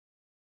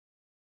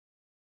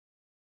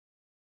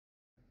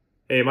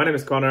Hey, my name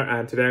is Connor,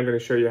 and today I'm going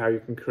to show you how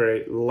you can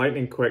create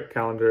lightning quick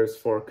calendars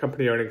for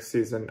company earnings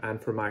season and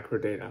for macro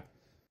data.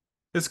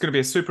 This is going to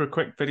be a super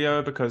quick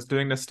video because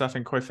doing this stuff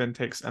in Koyfin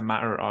takes a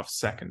matter of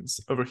seconds.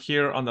 Over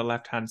here on the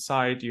left-hand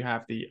side, you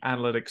have the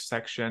analytics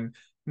section. And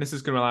this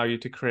is going to allow you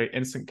to create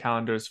instant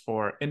calendars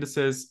for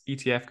indices,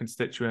 ETF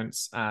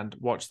constituents, and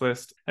watch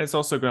list. And it's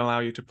also going to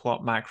allow you to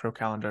plot macro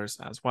calendars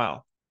as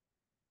well.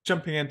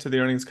 Jumping into the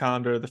earnings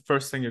calendar, the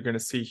first thing you're going to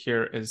see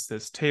here is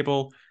this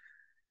table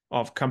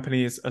of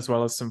companies as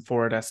well as some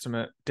forward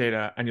estimate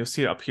data, and you'll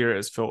see it up here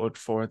is filtered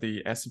for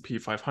the S&P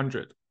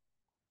 500.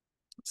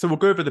 So we'll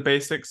go over the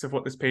basics of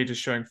what this page is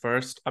showing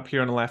first. Up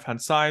here on the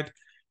left-hand side,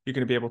 you're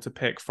going to be able to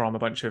pick from a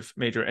bunch of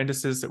major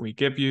indices that we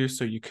give you.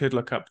 So you could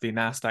look up the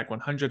NASDAQ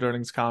 100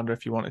 earnings calendar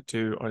if you wanted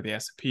to, or the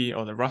S&P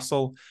or the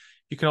Russell.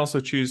 You can also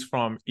choose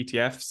from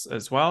ETFs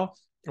as well.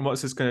 And what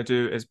this is going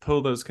to do is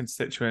pull those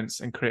constituents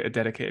and create a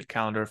dedicated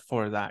calendar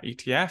for that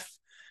ETF.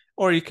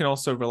 Or you can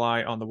also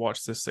rely on the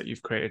watch list that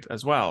you've created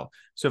as well.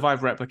 So if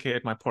I've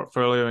replicated my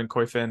portfolio in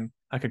Koyfin,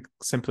 I can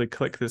simply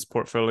click this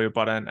portfolio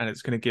button and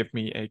it's going to give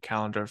me a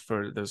calendar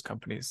for those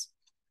companies.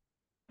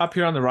 Up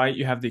here on the right,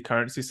 you have the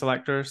currency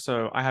selector.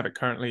 So I have it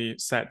currently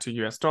set to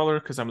US dollar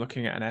because I'm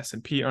looking at an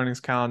S&P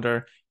earnings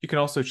calendar. You can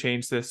also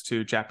change this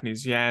to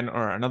Japanese yen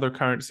or another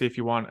currency if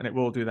you want, and it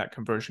will do that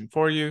conversion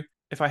for you.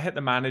 If I hit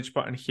the manage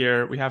button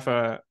here, we have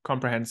a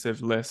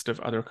comprehensive list of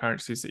other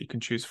currencies that you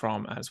can choose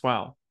from as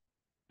well.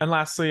 And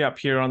lastly, up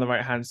here on the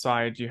right-hand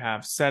side, you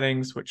have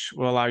settings, which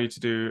will allow you to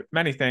do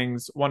many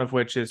things, one of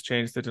which is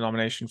change the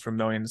denomination from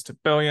millions to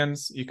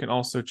billions. You can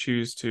also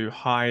choose to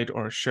hide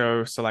or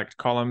show select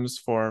columns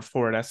for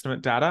forward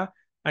estimate data,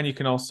 and you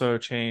can also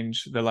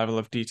change the level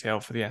of detail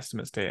for the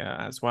estimates data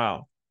as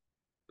well.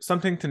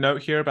 Something to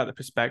note here about the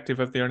perspective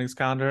of the earnings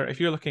calendar, if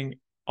you're looking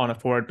on a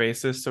forward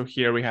basis, so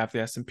here we have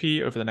the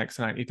S&P over the next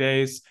 90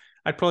 days,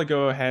 I'd probably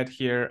go ahead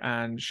here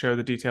and show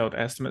the detailed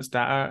estimates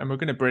data, and we're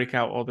going to break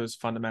out all those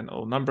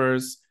fundamental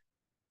numbers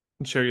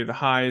and show you the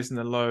highs and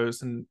the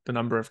lows and the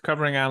number of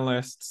covering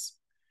analysts.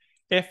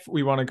 If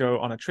we want to go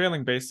on a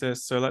trailing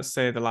basis, so let's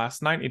say the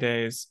last 90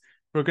 days,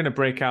 we're going to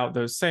break out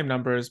those same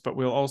numbers, but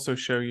we'll also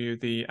show you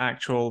the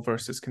actual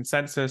versus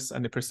consensus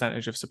and the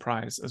percentage of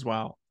surprise as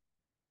well.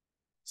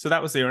 So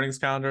that was the earnings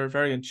calendar,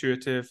 very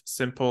intuitive,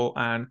 simple,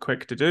 and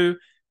quick to do.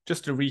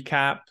 Just to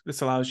recap,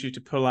 this allows you to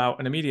pull out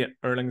an immediate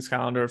earnings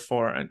calendar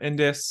for an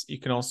index. You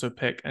can also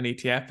pick an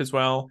ETF as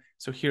well.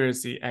 So here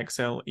is the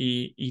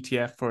XLE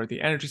ETF for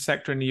the energy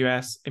sector in the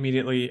US.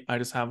 Immediately, I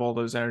just have all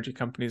those energy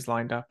companies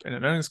lined up in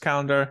an earnings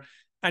calendar.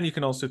 And you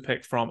can also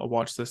pick from a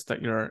watch list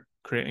that you're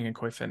creating in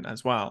Koyfin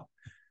as well.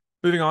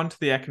 Moving on to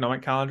the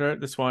economic calendar,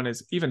 this one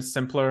is even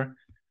simpler.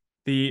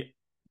 The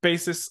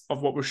basis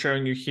of what we're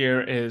showing you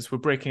here is we're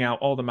breaking out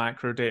all the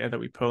macro data that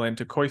we pull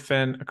into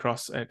Koyfin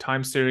across a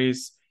time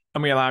series.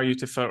 And we allow you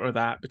to filter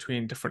that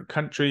between different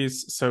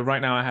countries. So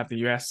right now I have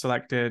the US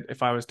selected.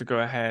 If I was to go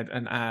ahead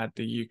and add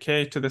the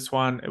UK to this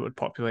one, it would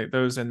populate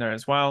those in there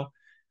as well.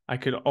 I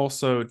could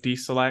also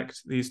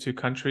deselect these two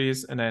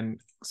countries and then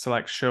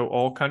select show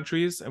all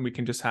countries. And we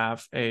can just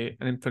have an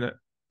infinite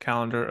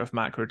calendar of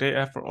macro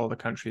data for all the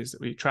countries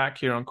that we track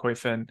here on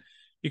Koyfin.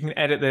 You can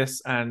edit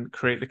this and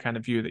create the kind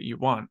of view that you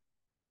want.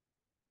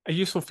 A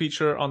useful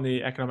feature on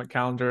the economic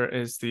calendar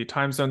is the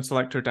time zone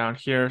selector down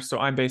here. So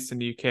I'm based in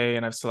the UK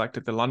and I've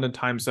selected the London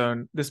time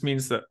zone. This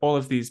means that all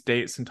of these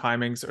dates and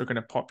timings are going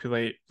to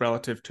populate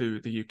relative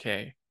to the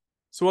UK.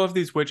 So all of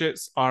these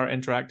widgets are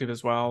interactive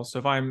as well. So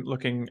if I'm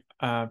looking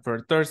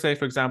for Thursday,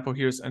 for example,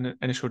 here's an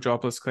initial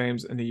jobless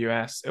claims in the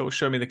US. It will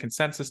show me the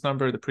consensus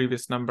number, the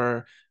previous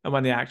number, and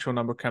when the actual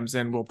number comes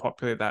in, we'll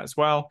populate that as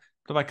well.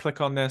 But if I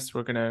click on this,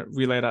 we're going to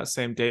relay that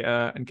same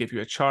data and give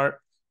you a chart.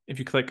 If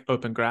you click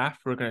Open Graph,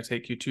 we're going to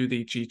take you to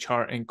the G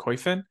chart in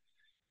Koyfin.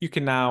 You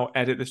can now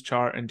edit this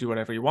chart and do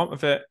whatever you want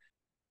with it.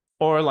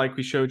 Or like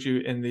we showed you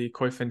in the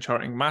Koyfin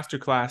charting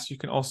masterclass, you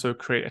can also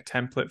create a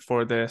template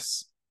for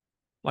this,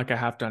 like I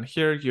have done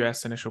here,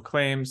 US initial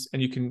claims,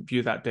 and you can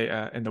view that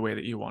data in the way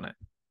that you want it.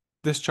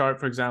 This chart,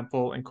 for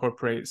example,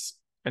 incorporates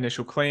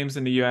initial claims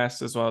in the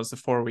US as well as the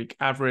 4-week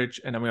average,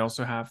 and then we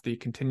also have the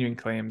continuing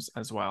claims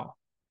as well.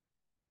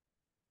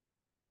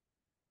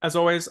 As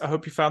always, I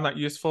hope you found that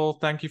useful.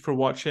 Thank you for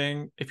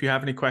watching. If you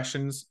have any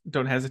questions,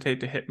 don't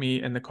hesitate to hit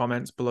me in the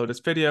comments below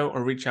this video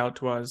or reach out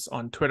to us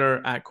on Twitter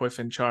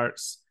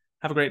 @KoyfinCharts.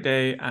 Have a great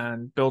day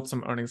and build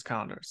some earnings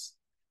calendars.